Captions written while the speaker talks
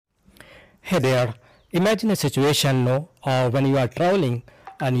Hey there, imagine a situation no, when you are traveling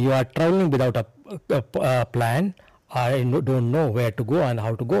and you are traveling without a plan. Don't know where to go and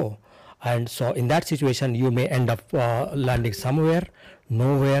how to go. And so, in that situation, you may end up landing somewhere,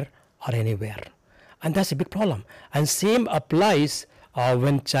 nowhere, or anywhere. And that's a big problem. And same applies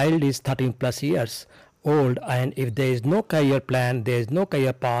when child is 13 plus years old, and if there is no career plan, there is no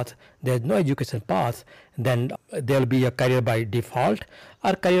career path, there is no education path, then there will be a career by default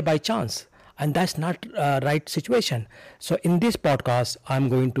or career by chance, and that's not right situation. So in this podcast I'm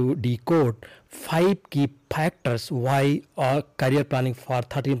going to decode 5 key factors why career planning for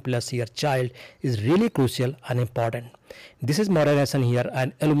 13 plus year child is really crucial and important. This is Maureen Hassan here,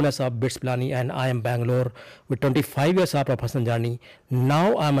 an alumnus of BITS Pilani, and I am Bangalore with 25 years of professional journey.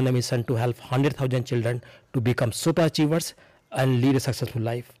 Now I am on a mission to help 100,000 children to become super achievers and lead a successful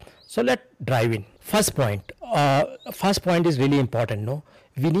life. So let's dive in. First point is really important. No,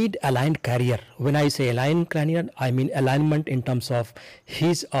 we need aligned career. When I say aligned career, I mean alignment in terms of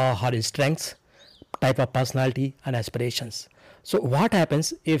his or her strengths, type of personality, and aspirations. So what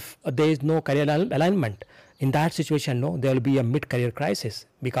happens if there is no career alignment? In that situation, no, there will be a mid-career crisis,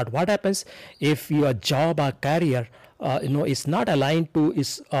 because what happens if your job or career is not aligned to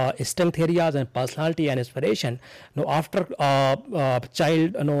its strength areas and personality and aspiration. After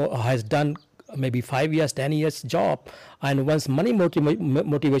child has done maybe 5 years, 10 years job, and once money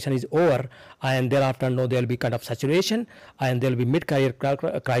motivation is over, and thereafter there will be kind of saturation, and there will be mid-career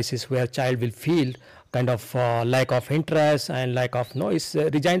crisis where child will feel kind of lack of interest and lack of is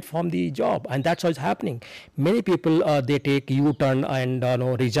resigned from the job, and that's what's happening. Many people they take U-turn and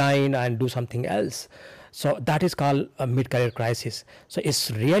resign and do something else. So that is called a mid-career crisis. So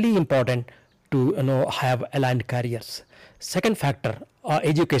it's really important to have aligned careers. Second factor,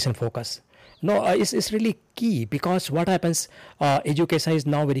 education focus. It's really key, because what happens, education is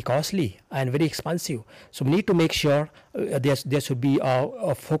now very costly and very expensive. So we need to make sure there should be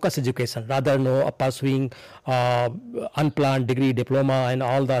a focused education, rather pursuing unplanned degree, diploma, and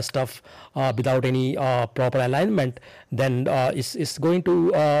all the stuff without any proper alignment. Then it's going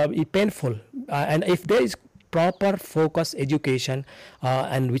to be painful. And if there is proper focus education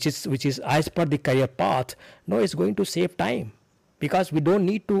and which is as per the career path, it's going to save time, because we don't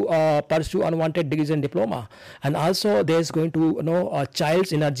need to pursue unwanted degrees and diploma. And also there's going to a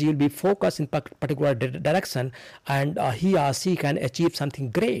child's energy will be focused in particular direction, and he or she can achieve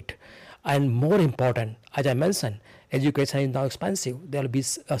something great. And more important, as I mentioned, education is now expensive. There will be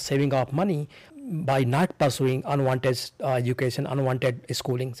saving of money by not pursuing unwanted education, unwanted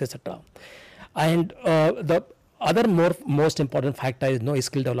schooling, etc. And the other most important factor is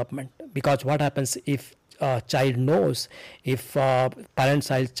skill development, because what happens if child knows, if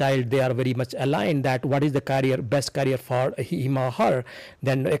parents and child they are very much aligned that what is the best career for him or her,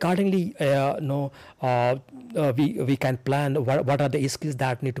 then accordingly we can plan what are the skills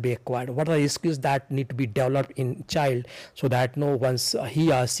that need to be acquired, what are the skills that need to be developed in child, so that once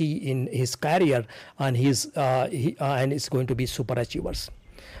he or she in his career and and is going to be super achievers.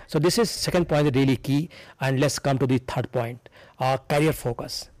 So this is second point, really key. And let's come to the third point, career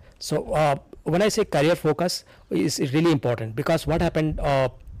focus. So when I say career focus is really important, because what happened,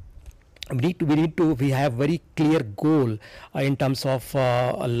 we have very clear goal in terms of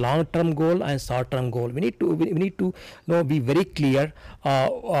a long-term goal and short-term goal. We need to be very clear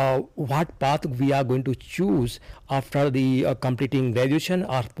what path we are going to choose after the completing graduation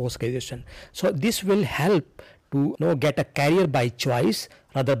or post-graduation. So this will help to get a career by choice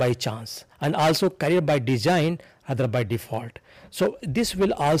rather by chance, and also career by design rather by default. So this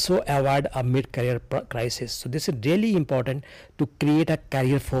will also avoid a mid-career crisis. So this is really important to create a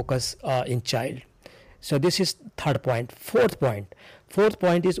career focus in child. So this is third point. Fourth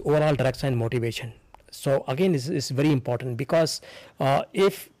point is overall direction and motivation. So again, this is very important, because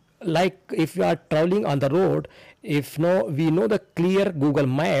if you are traveling on the road, if we know the clear Google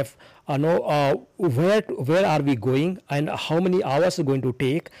map, where are we going and how many hours is going to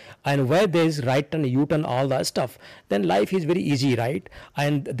take, and where there is right turn, U-turn, all that stuff, then life is very easy, right?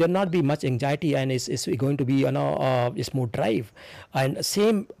 And there not be much anxiety, and it's going to be a smooth drive. And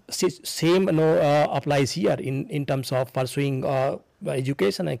same applies here in terms of pursuing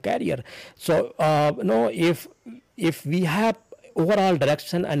education and career. So if we have overall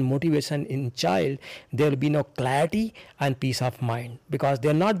direction and motivation in child, there will be no clarity and peace of mind, because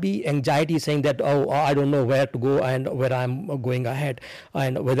there will not be anxiety saying that I don't know where to go and where I'm going ahead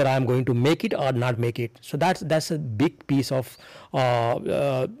and whether I'm going to make it or not make it. So that's a big piece of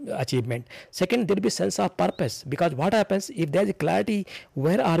achievement. Second, there will be sense of purpose, because what happens if there is clarity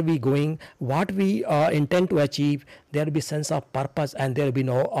where are we going, what we intend to achieve, there will be sense of purpose, and there will be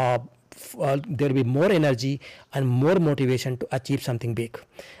no there will be more energy and more motivation to achieve something big.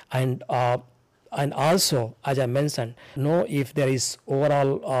 And also, as I mentioned, know if there is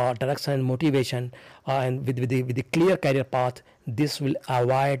overall direction and motivation, and with the clear career path, this will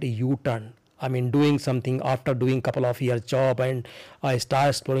avoid U-turn. I mean, doing something after doing couple of years job and I start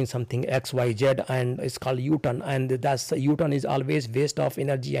exploring something X, Y, Z, and it's called U-turn, and that's U-turn is always waste of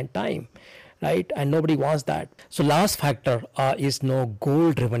energy and time, right? And nobody wants that. So last factor is no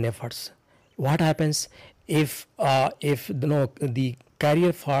goal-driven efforts. What happens if the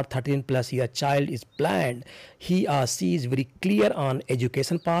career for 13 plus year child is planned, he or she is very clear on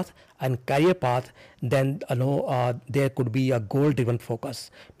education path and career path, then there could be a goal driven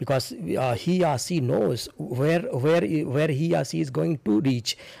focus, because he or she knows where he or she is going to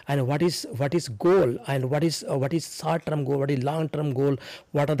reach, and what is goal, and what is short term goal, what is long term goal,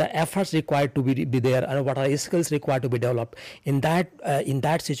 what are the efforts required to be there, and what are the skills required to be developed. In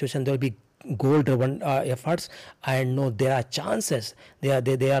that situation, there will be goal driven efforts, and there are chances, they are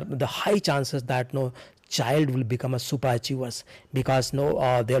the high chances that child will become a super achievers, because there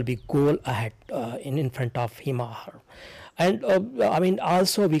will be goal ahead in front of him or her. And I mean,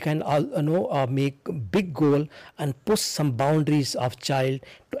 also we can make big goal and push some boundaries of child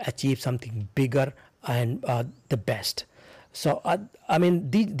to achieve something bigger and the best. So I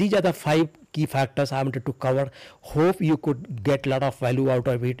mean, these are the 5 key factors I wanted to cover. Hope you could get a lot of value out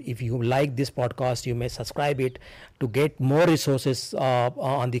of it. If you like this podcast, you may subscribe it to get more resources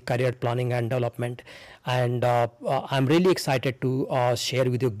on the career planning and development. And I'm really excited to share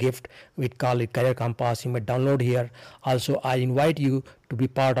with you a gift. We call it Career Compass. You may download here. Also, I invite you to be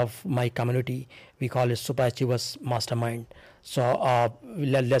part of my community. We call it Super Achievers Mastermind. So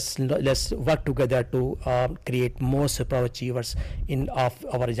let's work together to create more super achievers of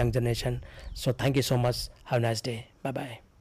our young generation. So thank you so much. Have a nice day. Bye bye.